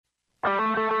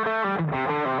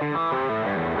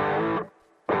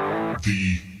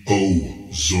The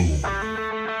O-Zone.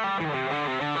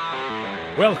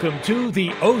 Welcome to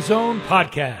the O-Zone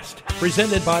Podcast,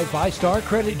 presented by VyStar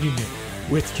Credit Union,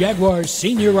 with Jaguars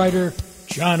senior writer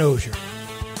John Oehser.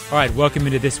 All right, welcome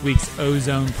into this week's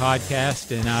O-Zone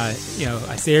Podcast. And, I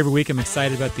say every week I'm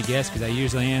excited about the guest because I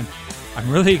usually am.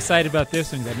 I'm really excited about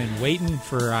this one because I've been waiting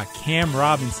for Cam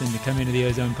Robinson to come into the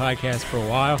O-Zone Podcast for a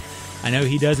while. I know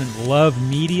he doesn't love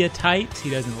media tights. He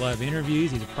doesn't love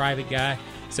interviews. He's a private guy.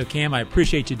 So, Cam, I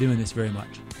appreciate you doing this very much.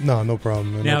 No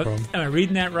problem, man. Now, no problem. am I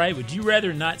reading that right? Would you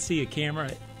rather not see a camera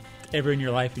ever in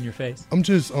your life in your face? I'm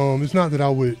just it's not that I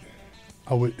would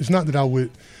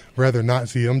rather not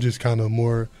see it. I'm just kind of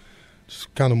more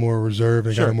reserved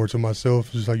and Sure. kind of more to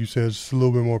myself. Just like you said, it's a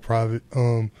little bit more private.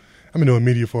 I've been doing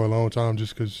media for a long time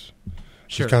just because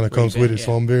Sure. it kind of comes with it. Yeah.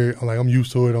 So I'm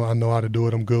used to it. I know how to do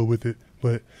it. I'm good with it.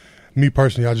 But me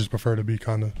personally, I just prefer to be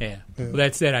kind of. Yeah. Well,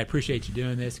 that said, I appreciate you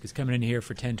doing this because coming in here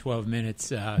for 10, 12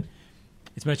 minutes,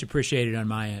 it's much appreciated on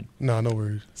my end. No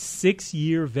worries.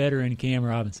 6-year veteran Cam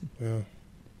Robinson. Yeah, it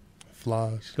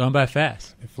flies. It's going by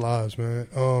fast. It flies,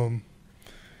 man.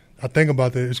 I think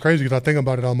about that. It's crazy because I think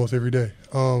about it almost every day.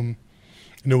 And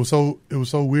it was so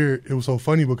weird. It was so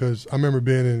funny because I remember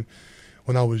being in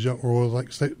when I was young, or like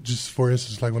just for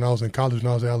instance, like when I was in college,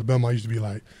 when I was at Alabama, I used to be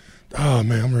like, "Oh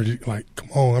man, I'm ready! Like, come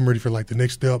on, I'm ready for like the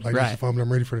next step. Like, Right. this is fun, but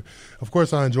I'm ready for it." Of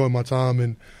course, I enjoyed my time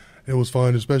and it was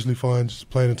fun, especially fun just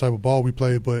playing the type of ball we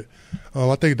played. But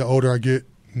I think the older I get,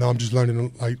 now I'm just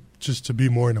learning like just to be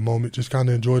more in the moment, just kind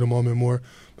of enjoy the moment more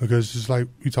because just like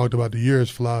we talked about, the years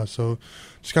fly. So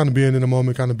just kind of being in the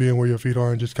moment, kind of being where your feet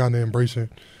are, and just kind of embracing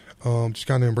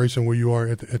where you are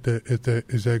at the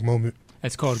exact moment.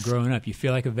 That's called growing up. You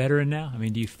feel like a veteran now? I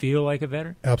mean, do you feel like a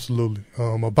veteran? Absolutely.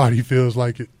 My body feels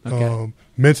like it. Okay.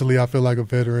 Mentally, I feel like a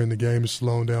veteran. The game is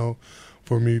slowing down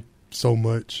for me so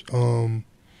much. I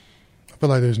feel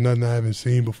like there's nothing I haven't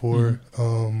seen before.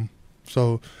 Mm-hmm.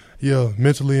 So, yeah,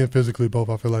 mentally and physically, both,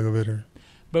 I feel like a veteran.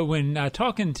 But when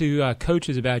talking to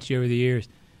coaches about you over the years,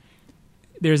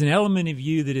 there's an element of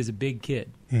you that is a big kid,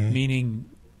 Mm-hmm. meaning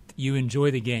you enjoy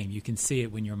the game. You can see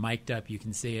it when you're mic'd up. You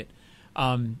can see it.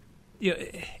 And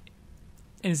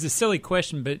it's a silly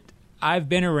question, but I've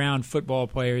been around football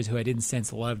players who I didn't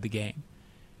sense loved the game.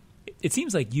 It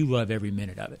seems like you love every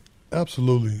minute of it.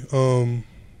 Absolutely.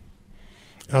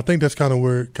 I think that's kind of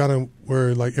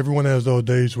where like everyone has those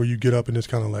days where you get up and it's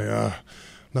kind of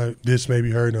like this may be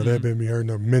hurting or that may be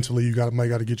hurting, or mentally you might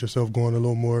got to get yourself going a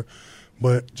little more.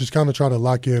 But just kind of try to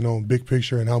lock in on big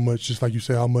picture and how much, just like you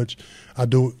said, how much I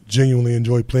do genuinely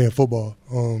enjoy playing football.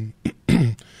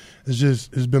 It's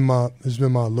been my love. It's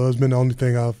been the only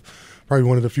thing probably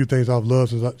one of the few things I've loved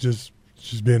since I just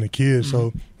being a kid. Mm-hmm.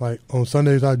 So like on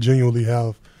Sundays, I genuinely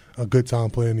have a good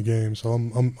time playing the game. So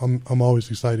I'm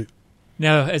always excited.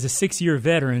 Now, as a 6-year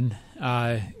veteran,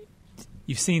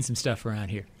 you've seen some stuff around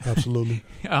here. Absolutely.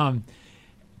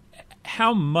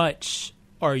 How much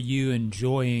are you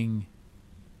enjoying?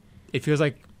 It feels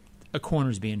like a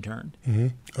corner's being turned.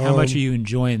 Mm-hmm. How much are you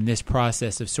enjoying this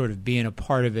process of sort of being a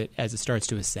part of it as it starts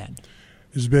to ascend?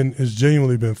 It's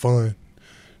genuinely been fun.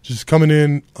 Just coming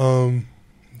in,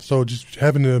 so just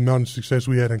having the amount of success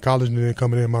we had in college and then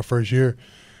coming in my first year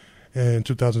in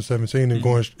 2017 and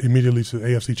going immediately to the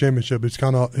AFC Championship,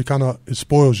 it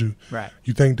spoils you. Right.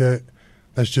 You think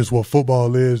that's just what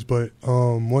football is, but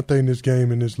one thing this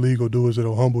game and this league will do is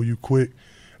it'll humble you quick,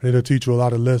 and it'll teach you a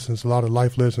lot of lessons, a lot of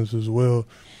life lessons as well.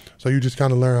 So you just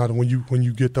kind of learn how to when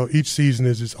you get each season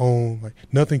is its own. Like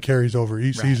nothing carries over.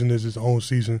 Each season is its own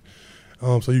season.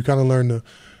 So you kind of learn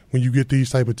when you get these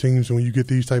type of teams and when you get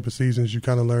these type of seasons, you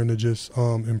kind of learn to just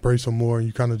embrace them more, and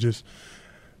you kind of just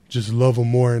love them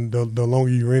more. And the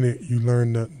longer you're in it, you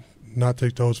learn to not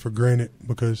take those for granted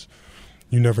because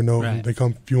you never know. Right. They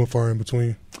come few and far in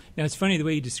between. Now, it's funny the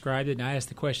way you described it, and I asked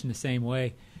the question the same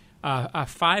way.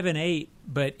 5-8,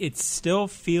 but it still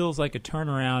feels like a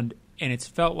turnaround, and it's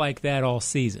felt like that all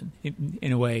season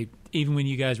in a way, even when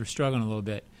you guys were struggling a little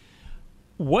bit.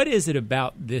 What is it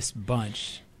about this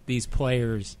bunch, these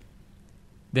players,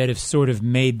 that have sort of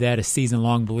made that a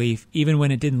season-long belief, even when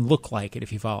it didn't look like it,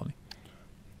 if you follow me?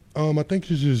 I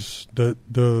think it's just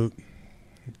the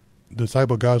type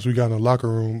of guys we got in the locker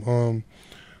room.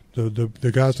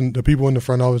 The guys, the people in the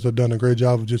front office have done a great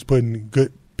job of just putting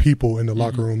good people in the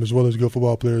locker room, as well as good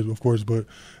football players, of course, but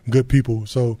good people.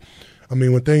 So, I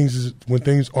mean, when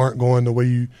things aren't going the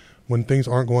way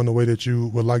that you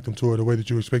would like them to, or the way that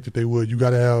you expected they would, you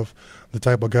got to have the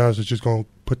type of guys that's just going to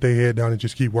put their head down and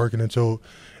just keep working until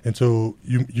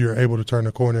you're able to turn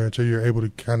the corner, until you're able to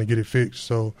kind of get it fixed.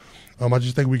 So, I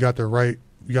just think we got the right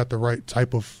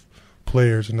type of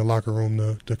players in the locker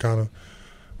room to kind of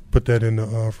put that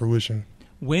into fruition.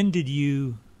 When did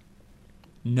you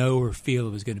know or feel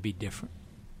it was going to be different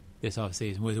this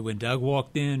offseason? Was it when Doug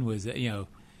walked in? Was it,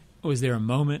 was there a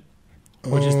moment,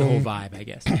 or just the whole vibe? I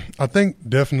guess. I think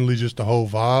definitely just the whole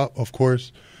vibe, of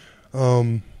course.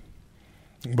 But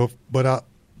I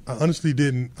honestly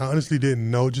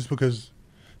didn't know, just because.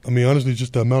 I mean, honestly,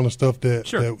 just the amount of stuff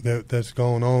that's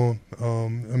going on. I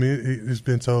mean, it's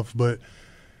been tough, but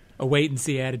a wait and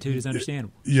see attitude is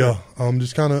understandable. Yeah,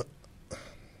 just kind of.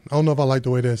 I don't know if I like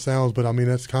the way that sounds, but I mean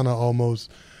that's kind of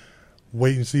almost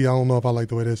wait and see. I don't know if I like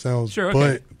the way that sounds. Sure,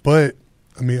 okay. But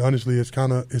I mean, honestly, it's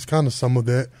kind of some of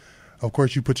that. Of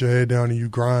course, you put your head down and you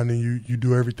grind and you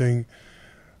do everything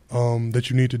that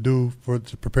you need to do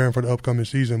to preparing for the upcoming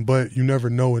season. But you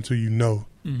never know until you know.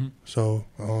 Mm-hmm. So.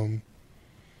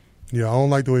 Yeah, I don't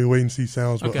like the way wait and see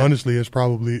sounds, but honestly, it's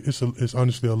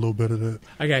honestly a little bit of that.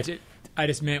 I got you. I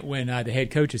just meant when the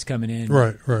head coach is coming in,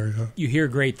 right. Yeah. You hear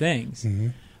great things,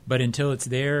 mm-hmm. but until it's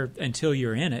there, until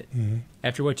you're in it, mm-hmm.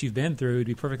 after what you've been through, it'd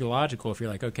be perfectly logical if you're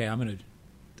like, okay, I'm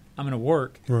gonna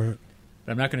work, right,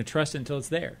 but I'm not going to trust it until it's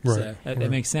there. Right. So that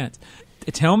makes sense.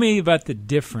 Tell me about the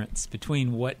difference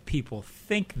between what people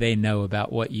think they know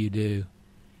about what you do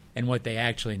and what they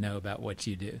actually know about what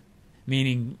you do.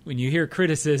 Meaning, when you hear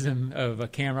criticism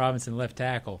of Cam Robinson left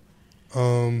tackle,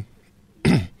 I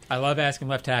love asking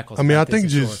left tackles. I mean, I think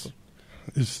just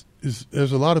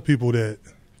there's a lot of people that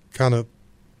kind of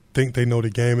think they know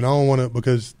the game, and I don't want to,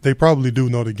 because they probably do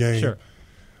know the game. Sure.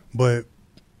 But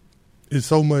it's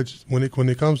so much when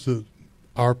it comes to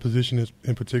our position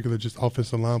in particular, just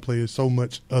offensive line play. It's so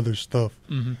much other stuff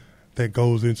mm-hmm. that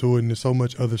goes into it, and there's so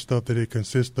much other stuff that it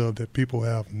consists of that people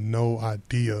have no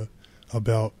idea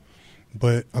about.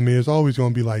 But, I mean, it's always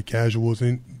going to be like casuals,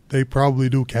 and they probably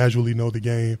do casually know the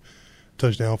game,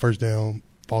 touchdown, first down,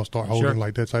 false start, holding,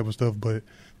 like that type of stuff. But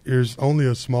there's only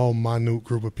a small, minute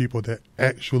group of people that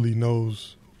actually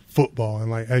knows football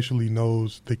and, like, actually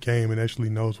knows the game and actually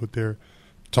knows what they're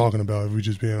talking about, if we're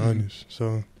just being honest.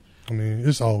 So, I mean,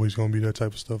 it's always going to be that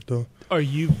type of stuff, though. Are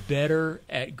you better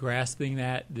at grasping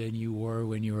that than you were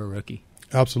when you were a rookie?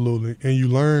 Absolutely. And you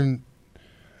learn –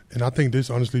 and I think this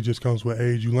honestly just comes with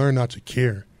age. You learn not to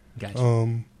care. Gotcha.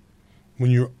 When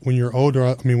you're older,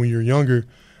 I mean, when you're younger,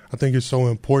 I think it's so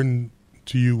important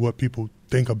to you what people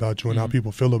think about you and mm-hmm. how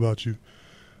people feel about you.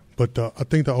 But I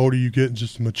think the older you get,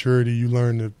 just maturity, you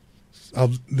learn to. I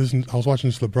was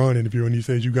watching this LeBron interview, and he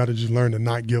says you got to just learn to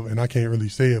not give. And I can't really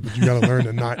say it, but you got to learn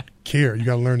to not care. You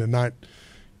got to learn to not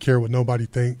care what nobody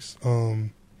thinks.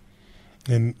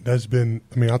 And that's been,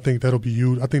 I mean, I think that'll be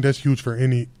huge. I think that's huge for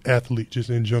any athlete, just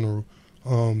in general.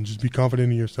 Just be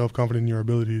confident in yourself, confident in your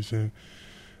abilities, and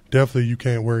definitely you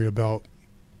can't worry about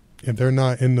if they're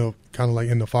not in the kind of like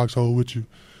in the foxhole with you.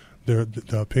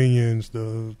 The opinions,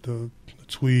 the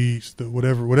tweets, the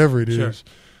whatever it is. Sure.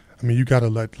 I mean, you gotta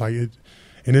let like it,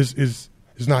 and it's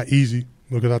not easy,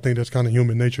 because I think that's kind of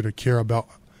human nature to care about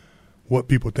what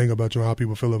people think about you and how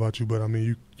people feel about you. But I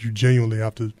mean, you genuinely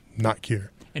have to not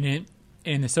care. And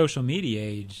in the social media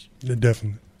age,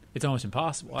 Definitely. It's almost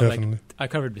impossible. Definitely. I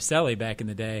covered Baselli back in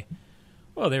the day.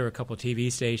 Well, there were a couple of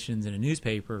TV stations and a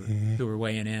newspaper mm-hmm. who were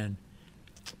weighing in,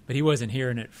 but he wasn't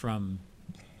hearing it from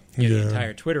the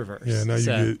entire Twitterverse. Yeah, now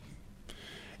you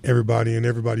get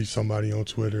everybody's somebody on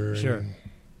Twitter. Sure.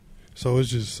 So it's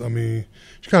just, I mean,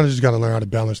 you kind of just got to learn how to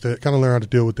balance that, kind of learn how to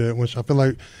deal with that. Which I feel like,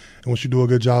 and once you do a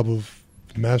good job of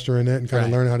mastering that and kind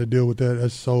of learning how to deal with that,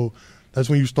 that's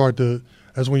when you start to.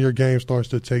 That's when your game starts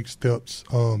to take steps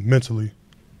mentally.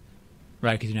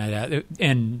 Right, because you know that.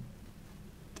 And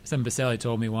some Baselli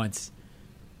told me once,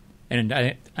 and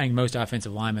I think most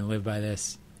offensive linemen live by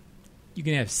this, you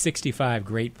can have 65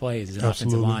 great plays as an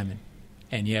offensive lineman,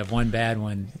 and you have one bad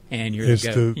one, and you're the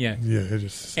GOAT. It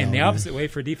just and the opposite way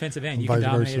for defensive end. You can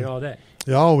dominate it all day.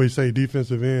 Yeah, I always say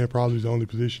defensive end probably is the only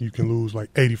position you can lose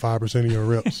like 85% of your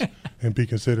reps and be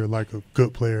considered like a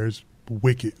good player. It's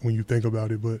wicked when you think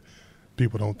about it, but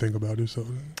people don't think about it. So,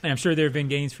 and I'm sure there have been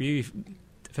games for you. You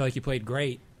feel like you played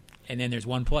great, and then there's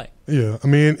one play. Yeah, I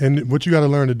mean, and what you got to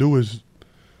learn to do is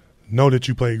know that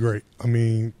you played great. I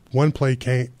mean, one play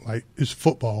can't, like, it's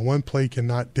football. One play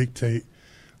cannot dictate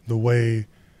the way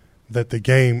that the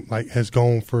game like has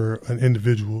gone for an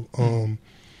individual.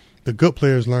 The good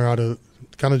players learn how to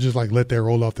kind of just like let that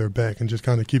roll off their back and just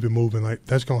kind of keep it moving. Like,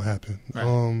 that's gonna happen.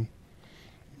 Right.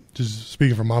 Just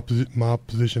speaking from my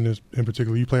position in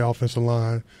particular, you play offensive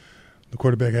line, the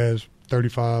quarterback has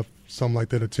 35, something like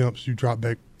that, attempts. You drop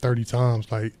back 30 times.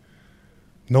 Like,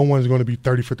 no one's going to be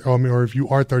 30 for. I mean, or if you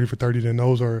are 30 for 30, then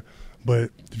those are.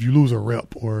 But if you lose a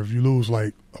rep, or if you lose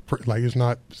like it's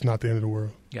not the end of the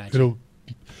world. Gotcha.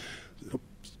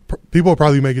 People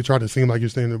probably make it try to seem like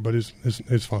it's standard, but it's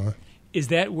fine. Is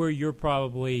that where you're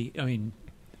probably? I mean,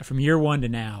 from year one to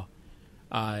now,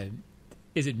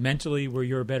 is it mentally where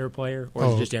you're a better player, or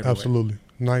is it just everywhere? Absolutely,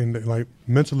 night and day. Like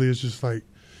mentally, it's just like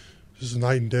just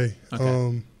night and day.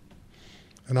 Okay.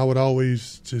 And I would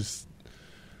always just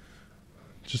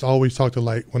always talk to,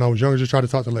 like, when I was younger, just try to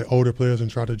talk to like older players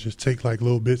and try to just take like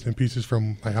little bits and pieces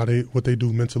from like what they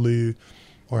do mentally,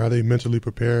 or how they mentally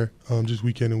prepare, just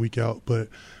week in and week out. But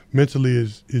mentally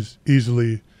is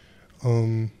easily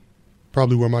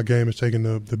probably where my game is taking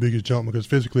the biggest jump, because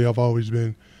physically I've always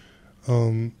been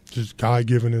just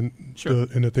God-given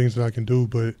in the things that I can do,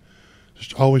 but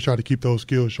just always try to keep those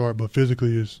skills sharp. But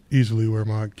physically is easily where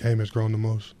my game has grown the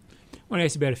most. I want to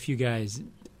ask you about a few guys.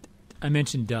 I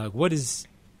mentioned Doug. What has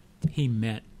he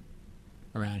meant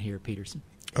around here at Peterson?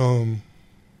 I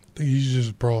think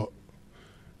he's brought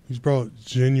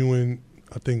genuine,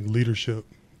 I think, leadership,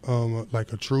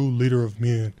 like a true leader of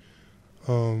men,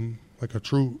 like a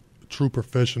true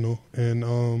professional, and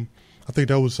I think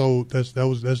that's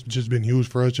just been huge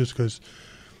for us, just because,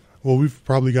 well, we've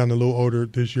probably gotten a little older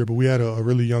this year, but we had a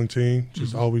really young team.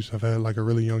 Just always have had like a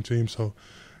really young team, so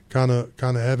kind of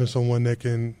having someone that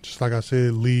can, just like I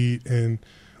said, lead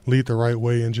the right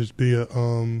way, and just be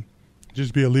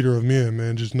a leader of men,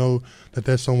 man. Just know that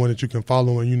that's someone that you can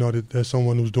follow, and you know that that's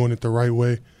someone who's doing it the right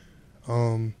way.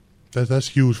 That's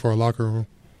huge for a locker room.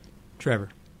 Trevor.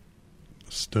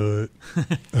 Stud.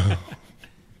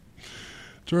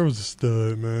 Trevor's a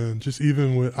stud, man. Just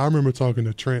even I remember talking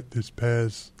to Trent this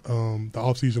past the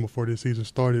off season before this season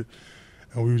started,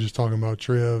 and we were just talking about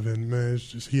Trev, and man, it's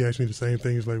just, he asked me the same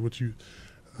things like what you.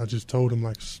 I just told him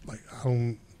like I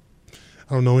don't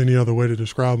know any other way to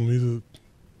describe him.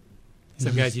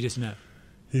 Some guys you just know.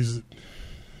 He's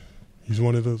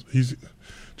one of those.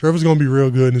 Trevor's gonna be real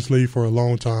good in this league for a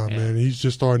long time, man. He's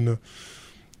just starting to.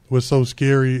 What's so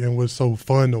scary and what's so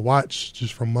fun to watch,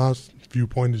 just from my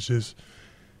viewpoint, is just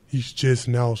he's just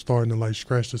now starting to like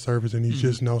scratch the surface, and he's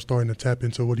just now starting to tap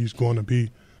into what he's going to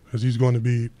be, because he's going to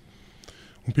be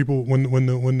when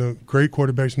the great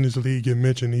quarterbacks in this league get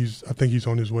mentioned, I think he's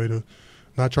on his way to,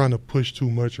 not trying to push too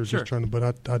much or just trying to, but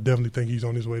I definitely think he's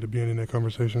on his way to being in that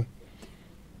conversation.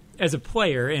 As a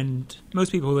player, and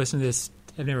most people who listen to this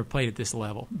have never played at this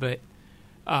level, but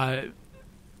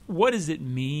what does it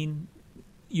mean?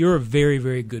 You're a very,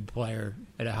 very good player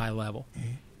at a high level.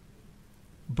 Mm-hmm.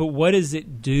 But what does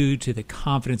it do to the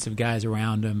confidence of guys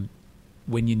around him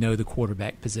when you know the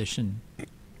quarterback position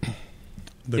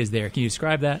is there? Can you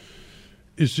describe that?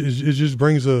 It just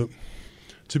brings to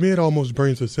me, it almost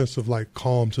brings a sense of like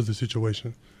calm to the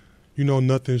situation. You know,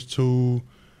 nothing's going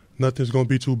to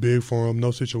be too big for him.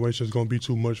 No situation is going to be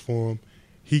too much for him.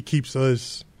 He keeps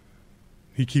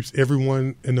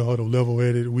everyone in the huddle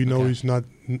level-headed. We know he's not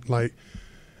like,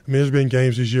 I mean, there's been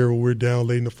games this year where we're down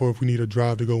late in the fourth. We need a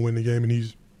drive to go win the game, and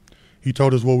he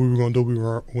told us what we were going to do. We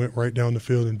went right down the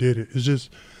field and did it. It's just,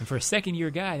 and for a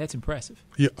second-year guy, that's impressive.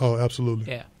 Yeah. Oh,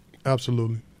 absolutely. Yeah.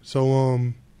 Absolutely.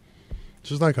 So,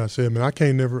 just like I said, man, I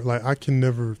can't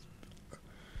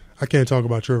talk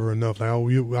about Trevor enough. Like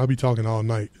I'll be talking all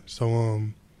night. So,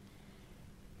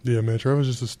 yeah, man, Trevor's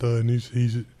just a stud, and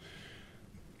he's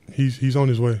on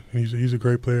his way. He's a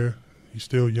great player. He's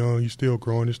still young. He's still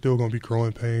growing. There's still going to be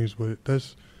growing pains, but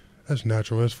that's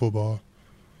natural. That's football.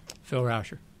 Phil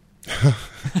Rauscher.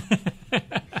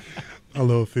 I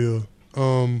love Phil.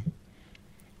 One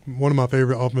of my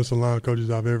favorite offensive line coaches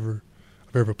I've ever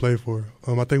played for.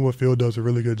 I think what Phil does a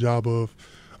really good job of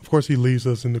course, he leads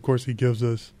us, and of course, he gives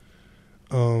us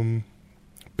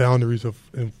boundaries of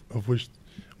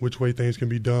which way things can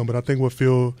be done. But I think what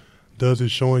Phil does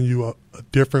is showing you a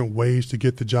different ways to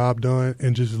get the job done,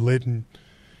 and just letting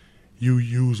you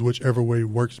use whichever way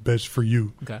works best for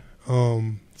you. Okay.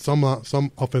 Some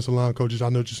offensive line coaches I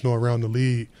know around the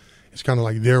league, it's kind of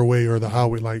like their way or the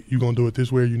highway. Like, you gonna do it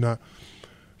this way or you not.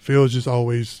 Phil's just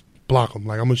always block them.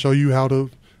 Like, I'm gonna show you how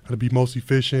to be most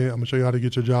efficient. I'm gonna show you how to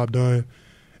get your job done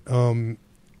in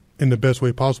the best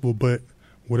way possible. But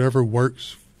whatever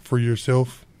works for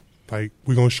yourself, like,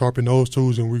 we're gonna sharpen those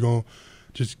tools, and we're gonna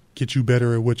just get you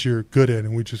better at what you're good at,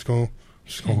 and we're just gonna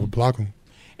block them.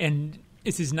 And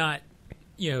this is not,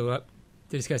 to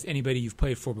discuss anybody you've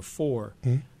played for before,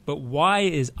 but why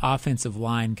is offensive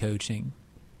line coaching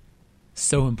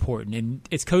so important? And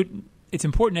it's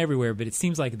important everywhere, but it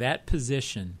seems like that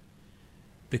position,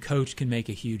 the coach can make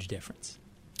a huge difference.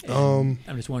 And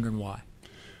I'm just wondering why.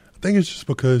 I think it's just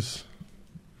because,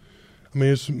 I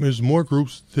mean, there's more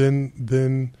groups than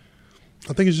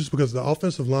I think it's just because the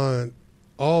offensive line,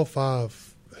 all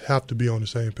five have to be on the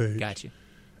same page. Got you.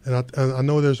 And I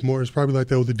know there's more. It's probably like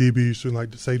that with the DBs and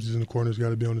like the safeties and the corners got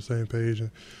to be on the same page,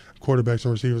 and quarterbacks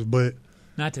and receivers. But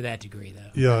not to that degree, though.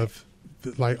 Yeah,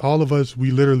 like all of us,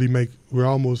 we're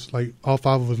almost like all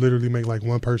five of us literally make like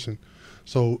one person.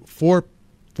 So four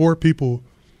people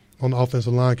on the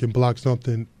offensive line can block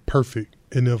something perfect,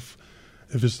 and if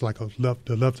it's like the left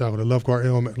tackle, the left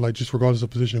guard, like just regardless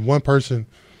of position, one person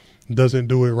doesn't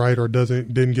do it right or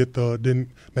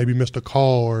didn't maybe missed a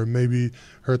call or maybe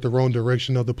heard the wrong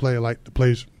direction of the play, like the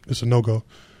play's it's a no-go.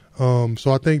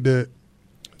 So I think that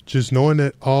just knowing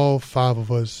that all five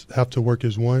of us have to work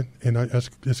as one, and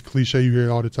it's cliche, you hear it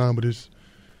all the time, but there's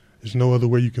no other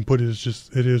way you can put it. It's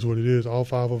just it is what it is. All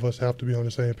five of us have to be on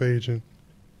the same page, and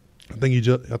I think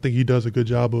he does a good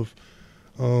job of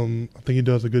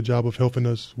helping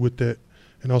us with that,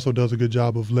 and also does a good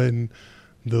job of letting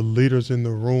the leaders in the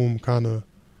room kind of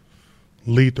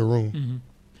lead the room. Mm-hmm.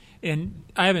 And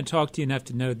I haven't talked to you enough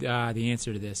to know the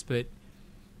answer to this, but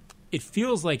it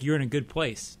feels like you're in a good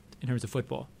place in terms of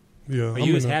football. Yeah, Are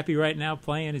you as happy right now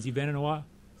playing as you've been in a while?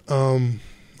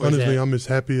 Honestly, I'm as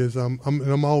happy as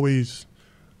I'm always.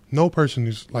 No person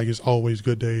is like it's always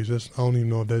good days. I don't even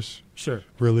know if that's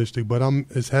realistic, but I'm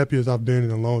as happy as I've been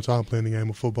in a long time playing the game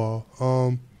of football.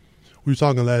 We were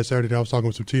talking last Saturday. I was talking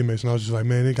with some teammates, and I was just like,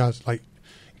 man, it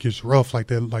gets rough like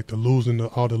that, like all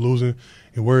the losing,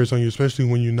 it wears on you, especially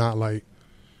when you're not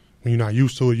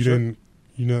used to it.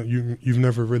 You've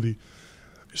never really,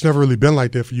 it's never really been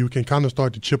like that for you. It can kind of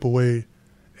start to chip away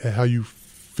at how you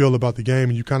feel about the game,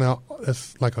 and you kind of,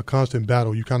 that's like a constant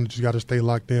battle. You kind of just got to stay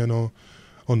locked in on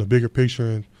the bigger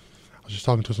picture. And I was just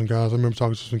talking to some guys. I remember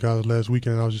talking to some guys last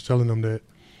weekend, and I was just telling them that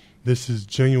this is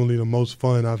genuinely the most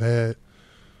fun I've had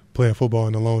playing football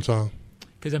in a long time.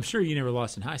 Because I'm sure you never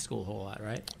lost in high school a whole lot,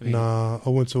 right? Nah,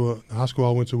 the high school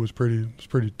I went to was pretty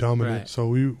dominant. Right. So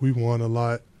we won a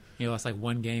lot. You lost like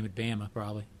one game at Bama,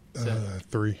 probably. So.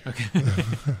 3.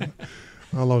 Okay.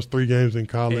 I lost 3 games in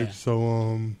college. Yeah.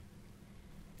 So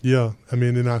yeah. I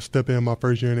mean, then I stepped in my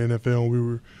first year in the NFL,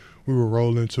 and we were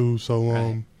rolling too. So right.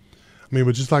 I mean,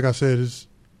 but just like I said,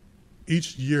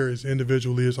 each year is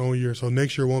individually its own year. So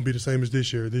next year won't be the same as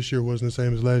this year. This year wasn't the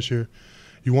same as last year.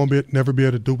 You won't never be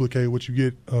able to duplicate what you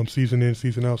get season in,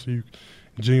 season out. So you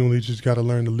genuinely just got to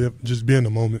learn to live, just be in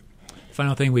the moment.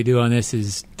 Final thing we do on this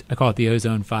is, I call it the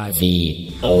Ozone 5.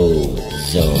 The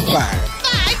Ozone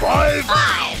 5.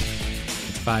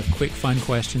 5 quick, fun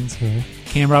questions. Mm-hmm.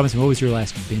 Cam Robinson, what was your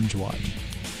last binge watch?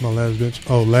 My last binge?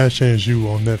 Oh, Last Chance U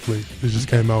on Netflix. It just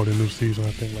came out with a new season,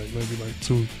 I think, maybe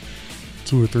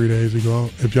 2 or 3 days ago.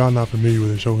 If y'all not familiar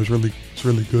with the show, it's really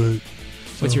good.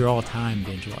 What's your all-time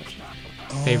binge watch?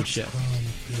 Favorite show?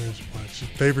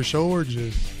 Favorite show or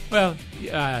just? Well,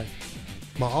 my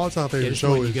all-time favorite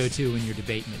show is. You go to when you're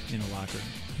debating it in the locker room.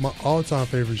 My all-time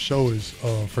favorite show is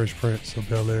Fresh Prince of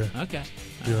Bel-Air. Okay.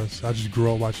 Yes, I just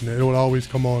grew up watching it. It would always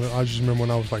come on. I just remember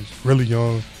when I was like really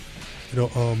young.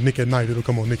 It'll Nick at Night. It'll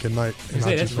come on Nick at Night, and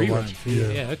I just watch.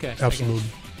 Yeah, okay. Absolutely.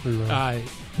 Rerun.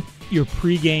 Your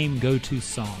pregame go-to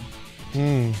song?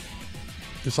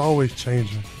 It's always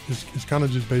changing. It's kind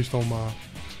of just based on my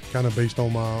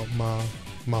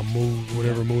mood,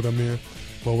 whatever mood I'm in.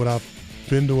 But what I've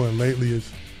been doing lately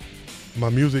is my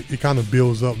music. It kind of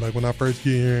builds up. Like when I first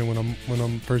get here and when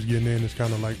I'm first getting in, it's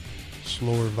kind of like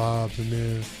slower vibes, and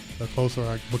then the closer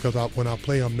when I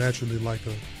play, I'm naturally like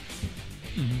a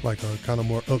kind of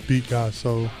more upbeat guy.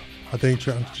 So I think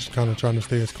I'm just kind of trying to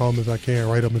stay as calm as I can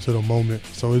right up into the moment.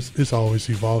 So it's always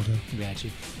evolving. Got you.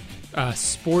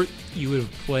 Sport you would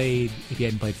have played if you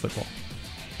hadn't played football?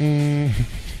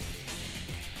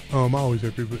 I always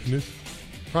hear people, and it's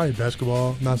probably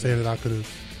basketball. Not saying that I could have.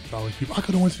 Always people, I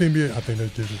could have went to the NBA. I think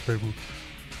that's disrespectful.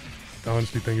 I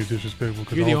honestly think it's disrespectful.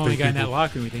 You're the only guy in that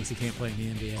locker room who thinks he can't play in the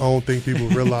NBA. I don't think people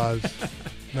realize.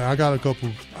 Now I got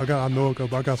I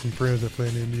got some friends that play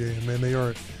in the NBA, and man, they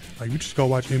are like, you just go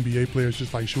watch NBA players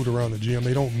just like shoot around the gym.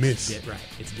 They don't miss. Yeah, right.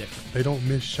 It's different. They don't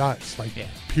miss shots,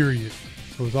 period.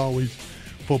 So it's always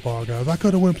football guys. I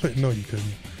could have went play. No, you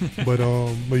couldn't. But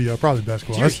yeah, probably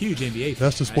basketball. You're a huge NBA fan.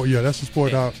 That's the sport. Right? Yeah, that's the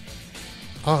sport. Yeah.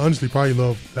 I honestly probably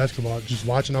love basketball. Just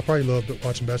watching. I probably love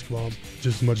watching basketball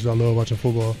just as much as I love watching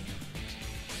football.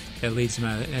 That leads to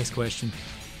my next question.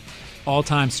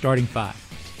 All-time starting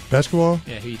 5. Basketball?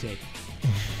 Yeah, who you take?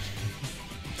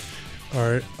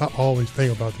 All right. I always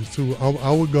think about this too.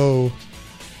 I would go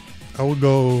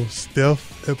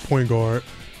Steph at point guard.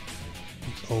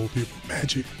 Old people,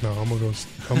 Magic. No, I'm gonna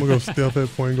go Steph at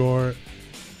point guard.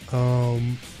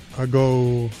 I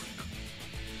go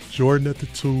Jordan at the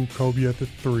 2, Kobe at the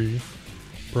 3,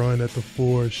 Bron at the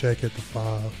 4, Shaq at the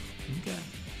 5. Okay.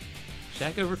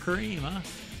 Shaq over Kareem, huh?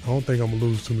 I don't think I'm going to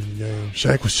lose too many games.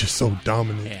 Shaq was just so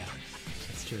dominant. Yeah,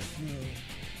 that's true.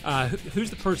 Who's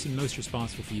the person most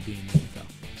responsible for you being in the NFL?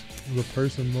 The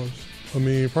person most,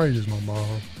 probably just my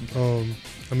mom. Okay.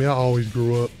 I always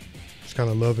grew up just kind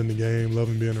of loving the game,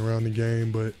 loving being around the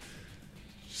game, but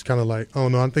it's kind of like, I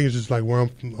don't know, I think it's just like where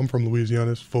I'm from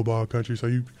Louisiana, it's football country, so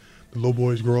the little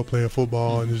boys grow up playing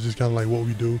football, and it's just kind of like what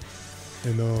we do.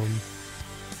 And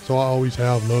so I always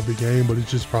have loved the game, but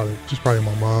it's just probably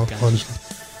my mom, gotcha.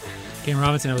 Honestly. Cam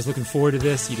Robinson, I was looking forward to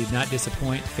this. You did not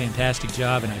disappoint. Fantastic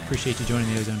job, and I appreciate you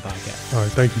joining the Ozone Podcast. All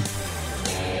right, thank you.